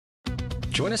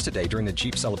Join us today during the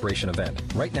Jeep Celebration event.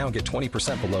 Right now, get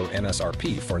 20% below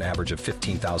MSRP for an average of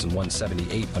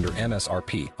 $15,178 under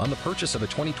MSRP on the purchase of a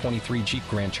 2023 Jeep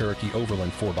Grand Cherokee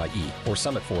Overland 4xE or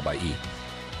Summit 4xE.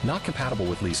 Not compatible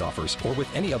with lease offers or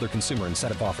with any other consumer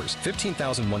incentive offers.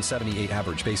 $15,178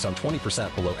 average based on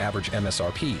 20% below average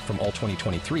MSRP from all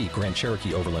 2023 Grand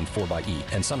Cherokee Overland 4xE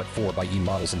and Summit 4xE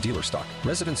models in dealer stock.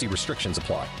 Residency restrictions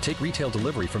apply. Take retail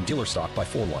delivery from dealer stock by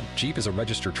 4/1. Jeep is a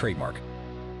registered trademark.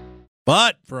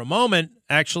 But for a moment,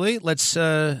 actually, let's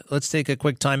take a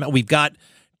quick time out. We've got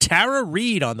Tara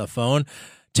Reade on the phone.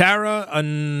 Tara,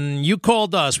 you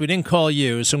called us. We didn't call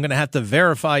you, so I'm going to have to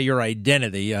verify your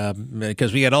identity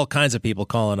because we get all kinds of people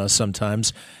calling us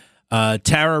sometimes.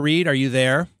 Tara Reade, are you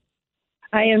there?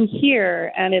 I am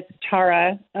here, and it's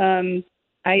Tara.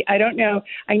 I don't know.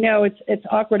 I know it's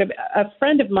awkward. A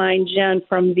friend of mine, Jen,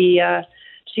 from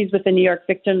she's with the New York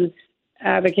Victims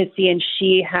Advocacy, and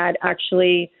she's a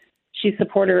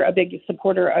big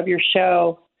supporter of your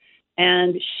show,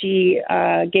 and she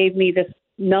gave me this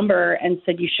number and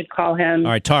said you should call him.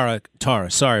 All right, Tara,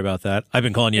 sorry about that. I've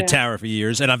been calling you Tara for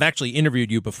years, and I've actually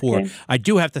interviewed you before. Okay. I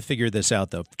do have to figure this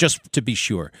out, though, just to be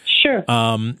sure. Sure.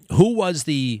 Who was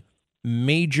the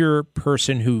major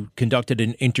person who conducted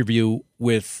an interview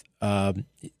with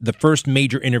the first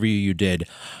major interview you did?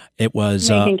 It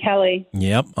was Megyn Kelly.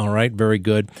 Yep. All right. Very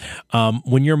good.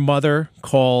 When your mother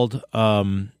called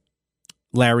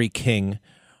Larry King,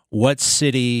 what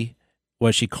city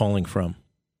was she calling from?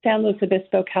 San Luis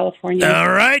Obispo, California. All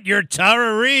right, you're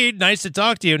Tara Reade. Nice to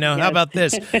talk to you. Now, How about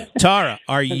this? Tara,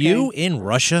 are you in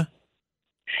Russia?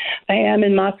 I am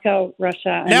in Moscow,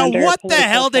 Russia. Now, what the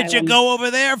hell did you go over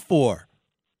there for?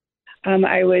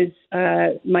 My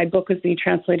book was being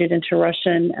translated into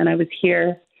Russian, and I was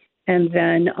here. And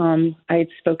then I had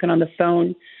spoken on the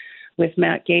phone with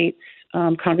Matt Gaetz,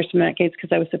 Congressman Matt Gaetz,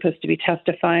 because I was supposed to be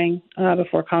testifying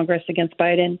before Congress against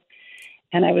Biden.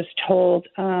 And I was told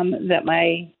that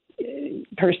my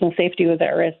personal safety was at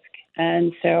risk.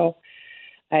 And so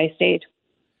I stayed.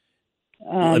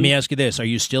 Let me ask you this. Are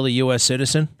you still a U.S.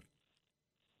 citizen?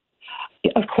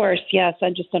 Of course, yes.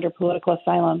 I'm just under political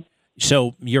asylum.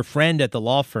 So your friend at the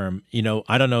law firm,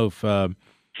 I don't know if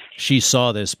she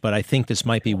saw this, but I think this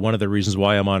might be one of the reasons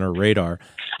why I'm on her radar.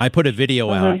 I put a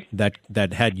video out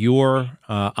that had your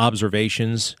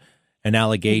observations and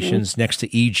allegations next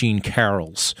to E. Jean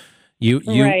Carroll's.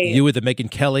 You with the Megyn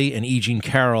Kelly and E. Jean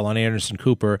Carroll on Anderson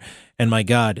Cooper, and my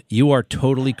God, you are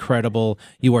totally credible.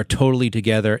 You are totally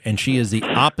together, and she is the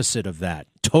opposite of that,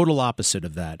 total opposite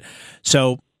of that.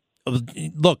 So,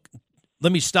 look,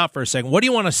 let me stop for a second. What do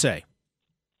you want to say?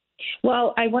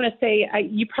 Well, I want to say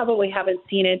you probably haven't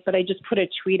seen it, but I just put a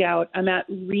tweet out. I'm at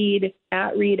Reade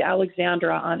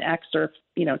Alexandra on X or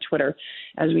Twitter,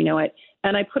 as we know it,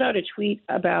 and I put out a tweet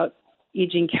about E.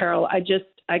 Jean Carroll.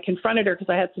 I confronted her because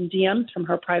I had some DMs from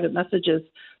her private messages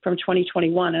from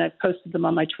 2021, and I posted them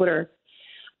on my Twitter.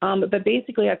 But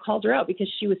basically, I called her out because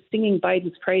she was singing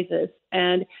Biden's praises,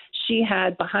 and she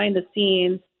had, behind the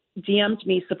scenes, DM'd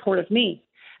me support of me.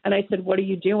 And I said, what are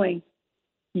you doing?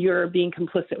 You're being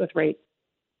complicit with rape.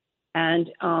 And,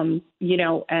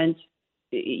 and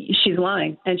she's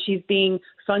lying. And she's being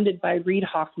funded by Reid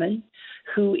Hoffman,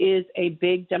 who is a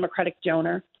big Democratic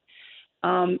donor.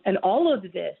 And all of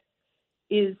this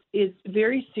is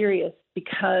very serious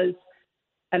because,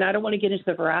 and I don't want to get into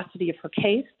the veracity of her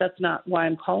case. That's not why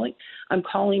I'm calling. I'm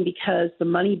calling because the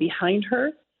money behind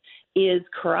her is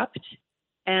corrupt,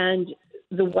 and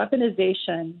the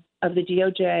weaponization of the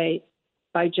DOJ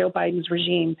by Joe Biden's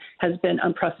regime has been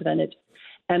unprecedented,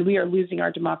 and we are losing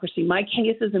our democracy. My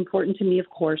case is important to me, of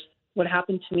course. What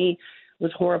happened to me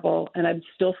was horrible, and I'm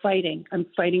still fighting. I'm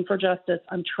fighting for justice.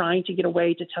 I'm trying to get a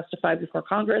way to testify before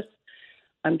Congress.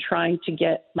 I'm trying to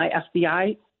get my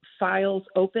FBI files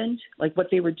opened, like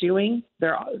what they were doing,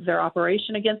 their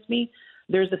operation against me.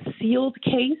 There's a sealed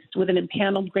case with an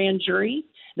impaneled grand jury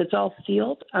that's all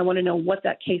sealed. I want to know what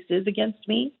that case is against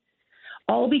me,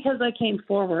 all because I came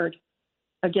forward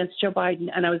against Joe Biden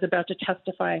and I was about to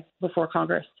testify before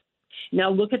Congress.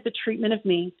 Now look at the treatment of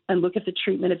me and look at the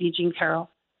treatment of E. Jean Carroll.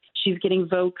 She's getting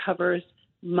Vogue covers,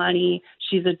 money.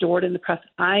 She's adored in the press.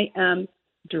 I am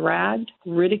dragged,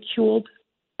 ridiculed,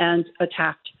 and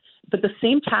attacked. But the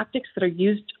same tactics that are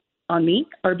used on me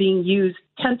are being used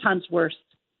 10 times worse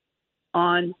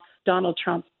on Donald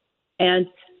Trump. And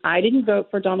I didn't vote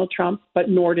for Donald Trump, but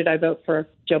nor did I vote for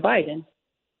Joe Biden.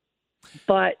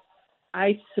 But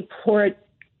I support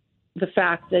the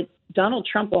fact that Donald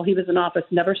Trump, while he was in office,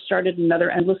 never started another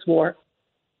endless war.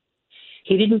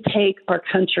 He didn't take our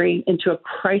country into a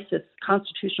crisis,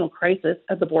 constitutional crisis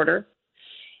at the border.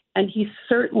 And he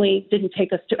certainly didn't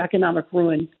take us to economic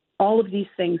ruin all of these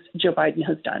things Joe Biden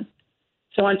has done.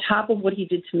 So on top of what he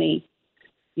did to me,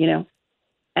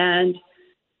 and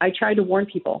I tried to warn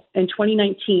people. In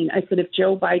 2019, I said, if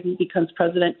Joe Biden becomes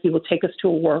president, he will take us to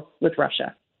a war with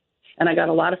Russia. And I got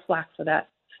a lot of flack for that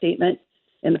statement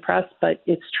in the press, but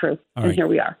it's true. And here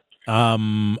we are. All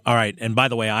right. And by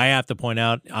the way, I have to point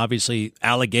out, obviously,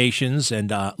 allegations.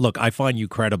 And look, I find you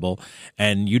credible,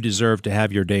 and you deserve to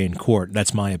have your day in court.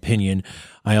 That's my opinion.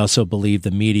 I also believe the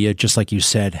media, just like you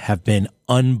said, have been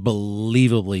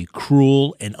unbelievably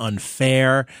cruel and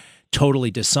unfair, totally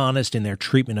dishonest in their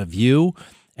treatment of you.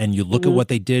 And you look at what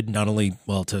they did, not only,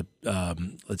 to,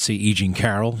 let's see, E. Jean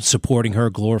Carroll, supporting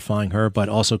her, glorifying her, but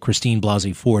also Christine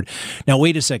Blasey Ford. Now,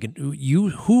 wait a second.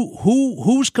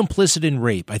 Who's complicit in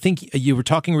rape? I think you were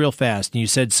talking real fast, and you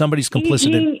said somebody's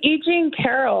complicit in... E. Jean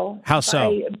Carroll. How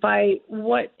so? By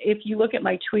what, if you look at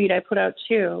my tweet I put out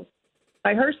too,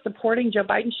 by her supporting Joe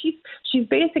Biden, she's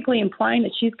basically implying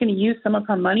that she's going to use some of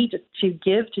her money to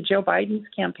give to Joe Biden's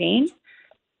campaign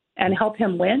and help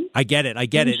him win. I get it.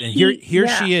 And here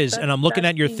she is, and I'm looking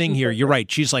at your thing here. You're right.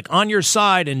 She's like on your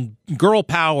side and girl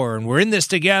power, and we're in this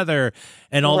together.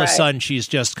 And all of a sudden, she's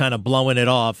just kind of blowing it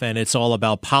off, and it's all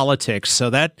about politics. So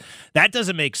that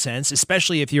doesn't make sense,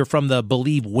 especially if you're from the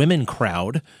Believe Women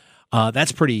crowd.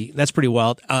 That's pretty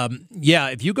wild.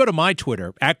 If you go to my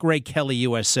Twitter,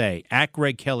 @GregKellyUSA,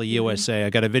 @GregKellyUSA, I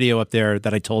got a video up there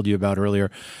that I told you about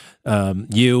earlier.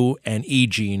 You and E.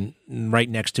 Jean right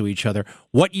next to each other.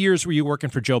 What years were you working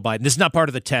for Joe Biden? This is not part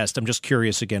of the test. I'm just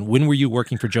curious again. When were you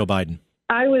working for Joe Biden?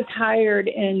 I was hired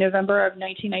in November of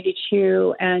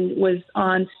 1992 and was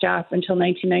on staff until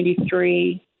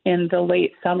 1993 in the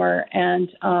late summer. And,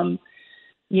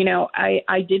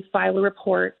 I did file a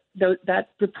report. That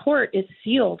report is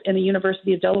sealed in the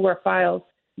University of Delaware files.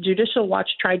 Judicial Watch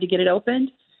tried to get it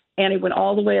opened, and it went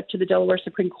all the way up to the Delaware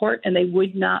Supreme Court, and they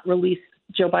would not release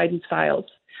Joe Biden's files.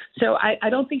 So I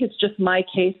don't think it's just my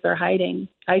case they're hiding.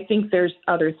 I think there's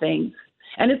other things.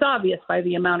 And it's obvious by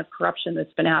the amount of corruption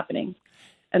that's been happening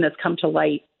and that's come to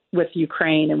light with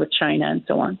Ukraine and with China and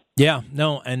so on. Yeah,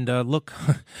 no, and look,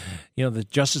 the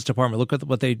Justice Department, look at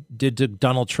what they did to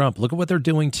Donald Trump. Look at what they're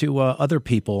doing to other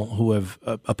people who have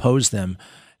opposed them.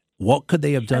 What could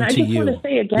they have done to you? I just want to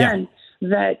say again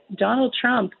that Donald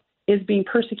Trump is being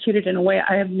persecuted in a way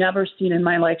I have never seen in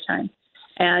my lifetime.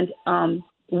 And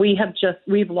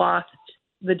we've lost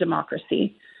the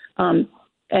democracy. And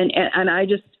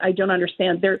I don't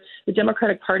understand. The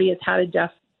Democratic Party has had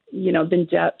been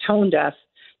tone deaf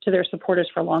to their supporters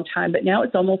for a long time, but now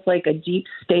it's almost like a deep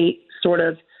state sort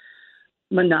of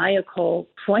maniacal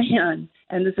plan.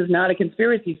 And this is not a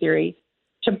conspiracy theory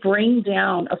to bring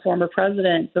down a former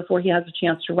president before he has a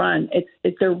chance to run.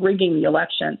 They're rigging the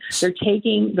election. They're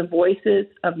taking the voices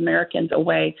of Americans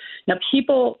away. Now,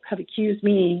 people have accused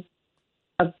me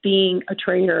of being a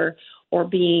traitor or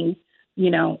being,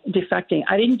 defecting.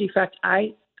 I didn't defect.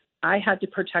 I had to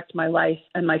protect my life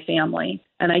and my family,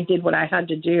 and I did what I had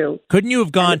to do. Couldn't you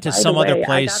have gone to some other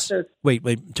place?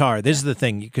 Wait, Tara, this is the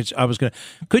thing, because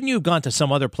couldn't you have gone to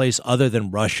some other place other than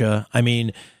Russia? I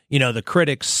mean, the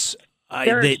critics...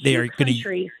 There are two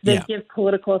countries that give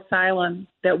political asylum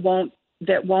that won't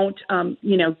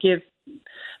give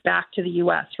back to the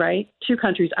U.S., right? Two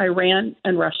countries, Iran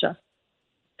and Russia.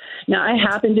 Now, I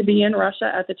happened to be in Russia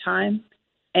at the time,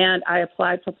 and I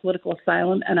applied for political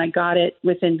asylum, and I got it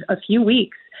within a few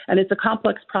weeks. And it's a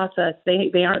complex process.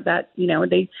 They aren't that,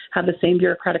 they have the same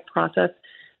bureaucratic process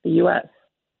the U.S.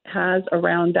 has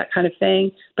around that kind of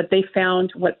thing. But they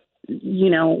found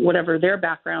whatever their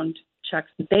background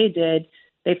checks that they did,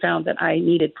 they found that I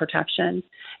needed protection.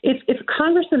 If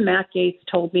Congressman Matt Gaetz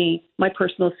told me my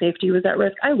personal safety was at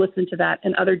risk, I listened to that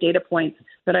and other data points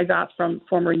that I got from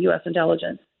former U.S.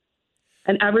 intelligence.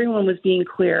 And everyone was being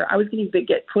clear. I was going to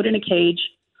get put in a cage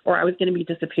or I was going to be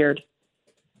disappeared.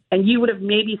 And you would have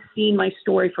maybe seen my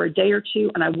story for a day or two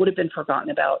and I would have been forgotten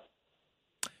about.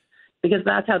 Because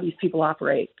that's how these people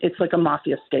operate. It's like a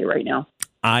mafia state right now.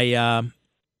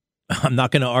 I'm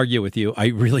not going to argue with you. I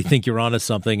really think you're onto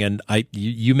something, and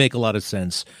you make a lot of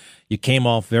sense. You came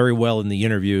off very well in the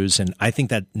interviews, and I think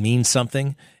that means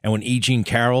something. And when E. Jean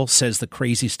Carroll says the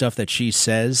crazy stuff that she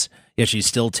says, yet she's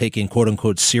still taken "quote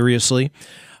unquote" seriously.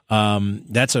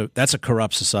 That's a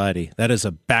corrupt society. That is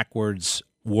a backwards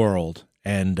world.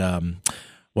 And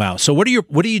wow. So what do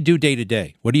you do day to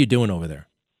day? What are you doing over there?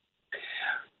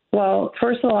 Well,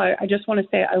 first of all, I just want to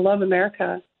say I love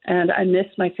America, and I miss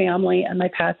my family and my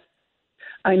pets.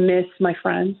 I miss my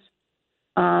friends.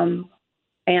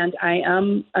 And I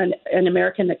am an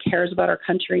American that cares about our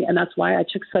country, and that's why I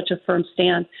took such a firm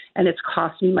stand, and it's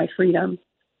cost me my freedom.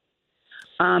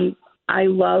 I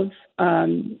love,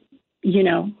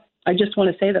 I just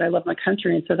want to say that I love my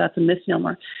country, and so that's a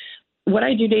misnomer. What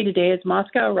I do day to day is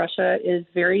Moscow, Russia is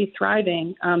very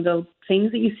thriving. The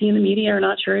things that you see in the media are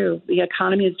not true. The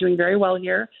economy is doing very well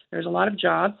here. There's a lot of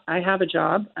jobs. I have a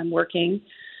job. I'm working.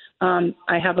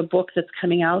 I have a book that's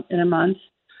coming out in a month.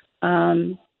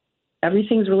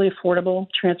 Everything's really affordable,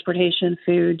 transportation,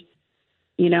 food.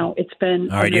 It's been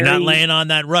all right. You're not laying on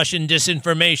that Russian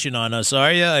disinformation on us,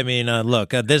 are you? I mean, look,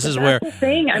 this is where the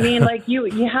thing. I mean, like you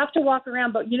have to walk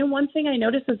around. But one thing I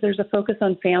noticed is there's a focus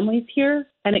on families here,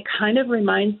 and it kind of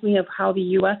reminds me of how the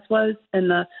U.S. was in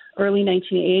the early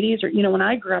 1980s, or when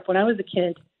I grew up, when I was a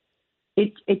kid.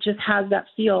 It just has that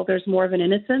feel. There's more of an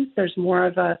innocence. There's more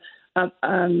of a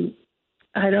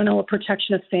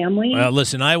protection of family. Well,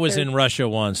 listen, I was in Russia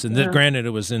once, and granted,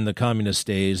 it was in the communist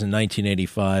days in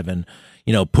 1985, and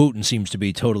Putin seems to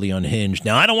be totally unhinged.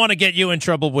 Now, I don't want to get you in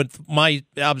trouble with my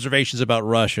observations about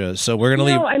Russia, so we're going to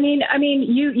leave. No, I mean,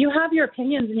 you have your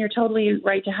opinions, and you're totally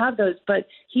right to have those. But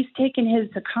he's taken his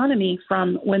economy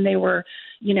from when they were,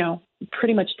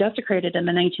 pretty much desecrated in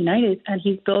the 1990s, and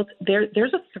he's built.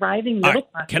 There's a thriving middle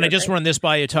class. Can I just run this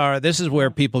by you, Tara? This is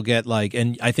where people get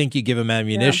and I think you give him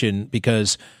ammunition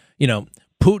because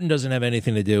Putin doesn't have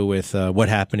anything to do with what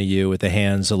happened to you at the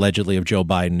hands, allegedly, of Joe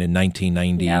Biden in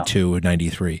 1992 or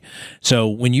 93. So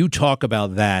when you talk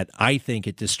about that, I think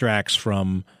it distracts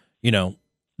from,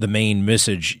 the main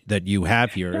message that you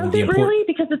have here. Does it really?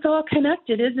 Because it's all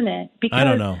connected, isn't it? Because I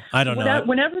don't know.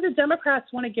 Whenever the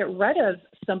Democrats want to get rid of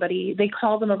somebody, they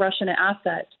call them a Russian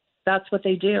asset. That's what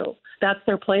they do. That's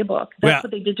their playbook. That's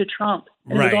what they did to Trump.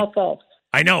 And it was all false.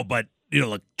 I know, but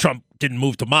look, Trump didn't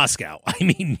move to Moscow. I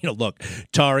mean, look,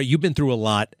 Tara, you've been through a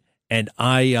lot, and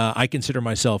I consider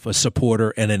myself a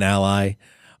supporter and an ally.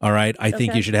 All right. I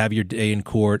think you should have your day in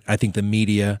court. I think the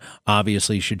media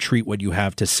obviously should treat what you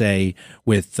have to say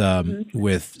with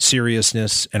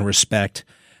seriousness and respect.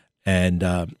 And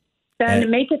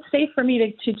make it safe for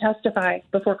me to testify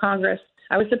before Congress.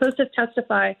 I was supposed to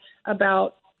testify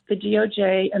about the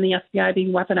DOJ and the FBI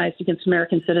being weaponized against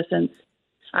American citizens.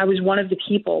 I was one of the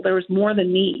people. There was more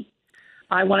than me.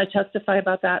 I want to testify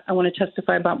about that. I want to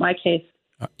testify about my case.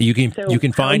 You can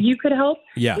find. How you could help.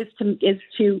 Yeah. Is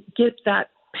to get that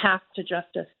path to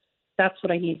justice. That's what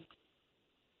I need.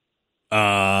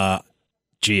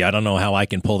 Gee, I don't know how I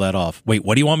can pull that off. Wait,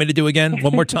 what do you want me to do again?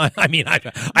 One more time? I mean,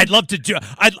 I'd love to do.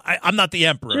 I'm not the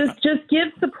emperor. Just give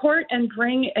support and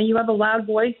bring. And you have a loud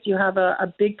voice. You have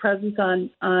a big presence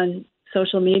on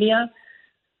social media.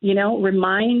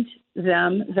 Remind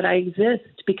them that I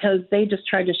exist because they just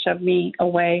tried to shove me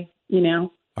away.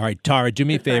 All right, Tara, do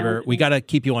me a favor. We got to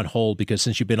keep you on hold because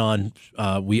since you've been on,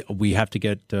 we have to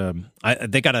get.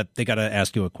 They gotta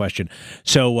ask you a question.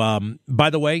 So, by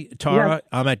the way, Tara,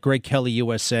 I'm at Greg Kelly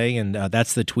USA, and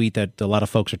that's the tweet that a lot of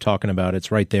folks are talking about. It's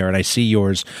right there, and I see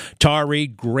yours. Tara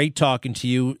Reade, great talking to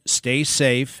you. Stay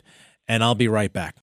safe, and I'll be right back.